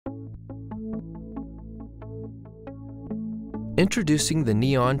Introducing the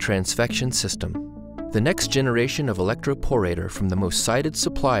Neon Transfection system, the next generation of electroporator from the most cited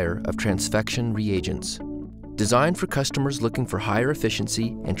supplier of transfection reagents. Designed for customers looking for higher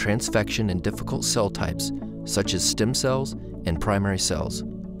efficiency and transfection in difficult cell types, such as stem cells and primary cells.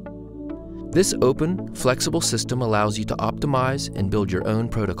 This open, flexible system allows you to optimize and build your own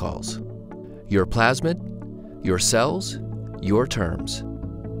protocols. Your plasmid, your cells, your terms.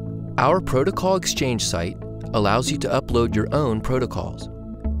 Our protocol exchange site allows you to upload your own protocols,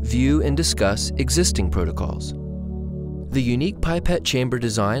 view and discuss existing protocols. The unique pipette chamber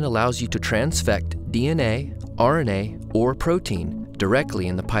design allows you to transfect DNA, RNA, or protein directly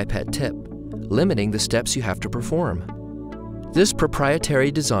in the pipette tip, limiting the steps you have to perform. This proprietary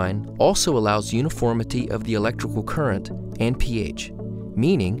design also allows uniformity of the electrical current and pH,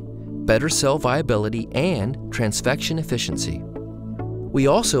 meaning better cell viability and transfection efficiency. We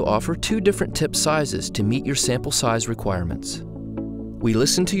also offer 2 different tip sizes to meet your sample size requirements. We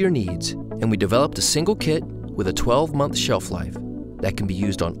listened to your needs, and we developed a single kit with a 12-month shelf life that can be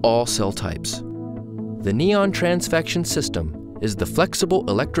used on all cell types. The Neon Transfection system is the flexible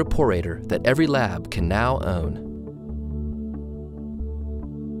electroporator that every lab can now own.